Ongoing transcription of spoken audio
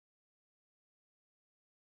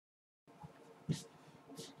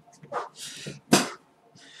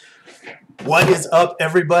What is up,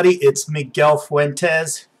 everybody? It's Miguel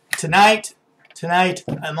Fuentes. Tonight,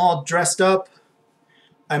 I'm all dressed up.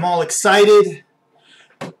 I'm all excited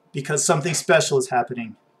because something special is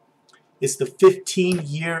happening. It's the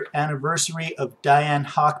 15-year anniversary of Diane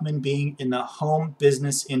Hochmans being in the home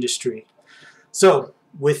business industry. So,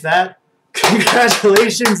 with that,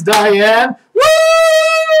 congratulations, Diane!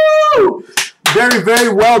 Woo! Very,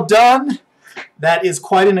 very well done. That is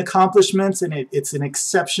quite an accomplishment, and it's an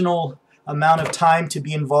exceptional amount of time to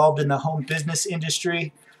be involved in the home business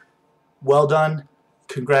industry. Well done.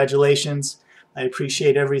 Congratulations. I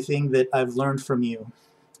appreciate everything that I've learned from you.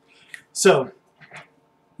 So,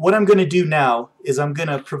 what I'm going to do now is I'm going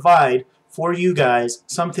to provide for you guys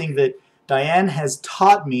something that Diane has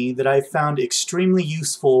taught me that I found extremely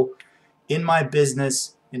useful in my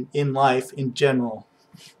business and in life in general.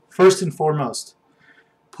 First and foremost,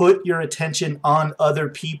 put your attention on other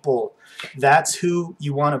people. That's who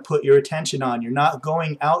you want to put your attention on. You're not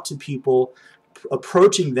going out to people,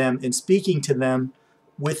 approaching them and speaking to them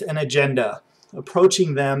with an agenda.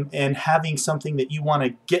 Approaching them and having something that you want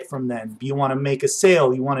to get from them. You want to make a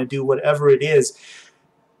sale. You want to do whatever it is.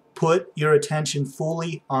 Put your attention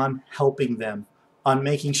fully on helping them, on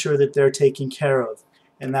making sure that they're taken care of.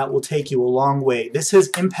 And that will take you a long way. This has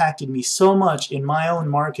impacted me so much in my own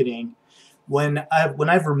marketing. When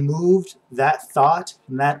I've removed that thought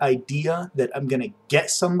and that idea that I'm going to get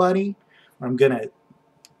somebody, or I'm going to,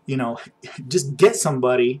 just get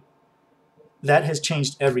somebody, that has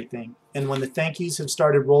changed everything. And when the thank yous have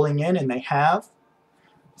started rolling in, and they have,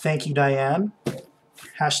 thank you, Diane,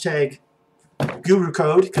 hashtag Guru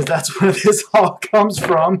Code, because that's where this all comes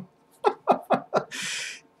from.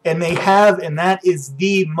 And they have, and that is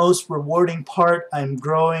the most rewarding part. I'm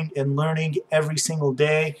growing and learning every single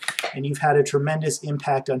day, and you've had a tremendous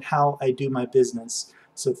impact on how I do my business.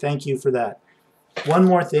 So thank you for that. One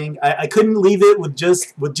more thing, I couldn't leave it with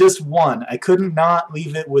just one. I couldn't not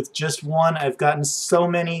leave it with just one. I've gotten so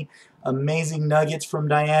many amazing nuggets from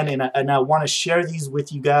Diane, and I want to share these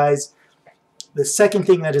with you guys. The second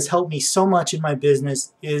thing that has helped me so much in my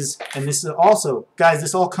business is, and this is also, guys,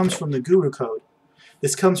 this all comes from the Guru Code.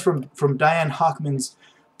 This comes from Diane Hochmans'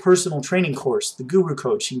 personal training course, the Guru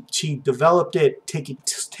Code. She developed it,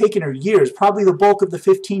 taken her years, probably the bulk of the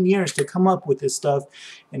 15 years to come up with this stuff,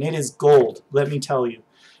 and it is gold, let me tell you.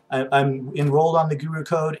 I'm enrolled on the Guru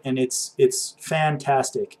Code, and it's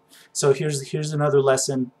fantastic. So here's another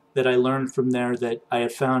lesson that I learned from there that I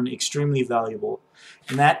have found extremely valuable,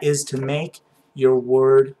 and that is to make your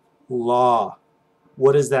word law.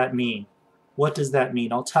 What does that mean? What does that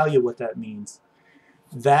mean? I'll tell you what that means.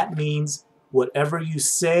 That means whatever you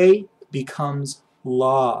say becomes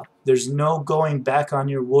law. There's no going back on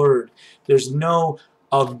your word. There's no,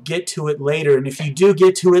 I'll get to it later. And if you do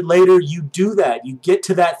get to it later, you do that. You get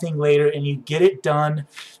to that thing later, and you get it done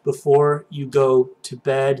before you go to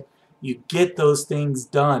bed. You get those things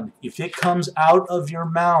done. If it comes out of your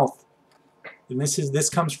mouth, and this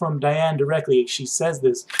comes from Diane directly, she says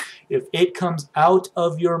this, if it comes out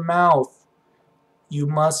of your mouth, you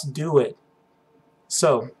must do it.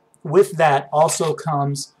 So, with that also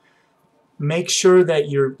comes, make sure that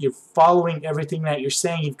you're following everything that you're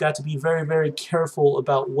saying. You've got to be very, very careful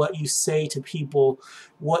about what you say to people,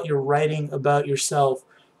 what you're writing about yourself.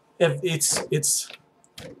 It's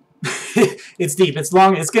it's deep. It's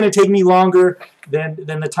long. It's going to take me longer than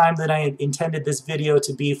the time that I intended this video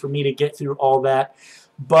to be for me to get through all that.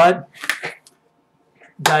 But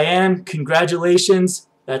Diane, congratulations.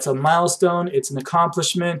 That's a milestone. It's an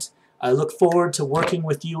accomplishment. I look forward to working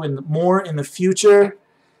with you more in the future.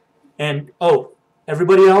 And oh,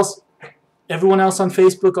 everyone else on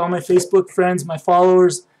Facebook, all my Facebook friends, my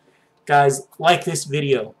followers, guys, like this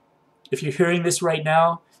video. If you're hearing this right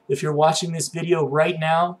now, if you're watching this video right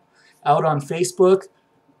now out on Facebook,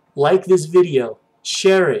 like this video,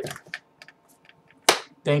 share it.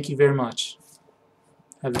 Thank you very much.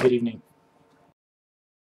 Have a good evening.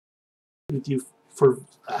 With you for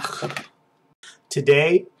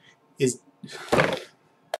today is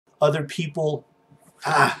other people.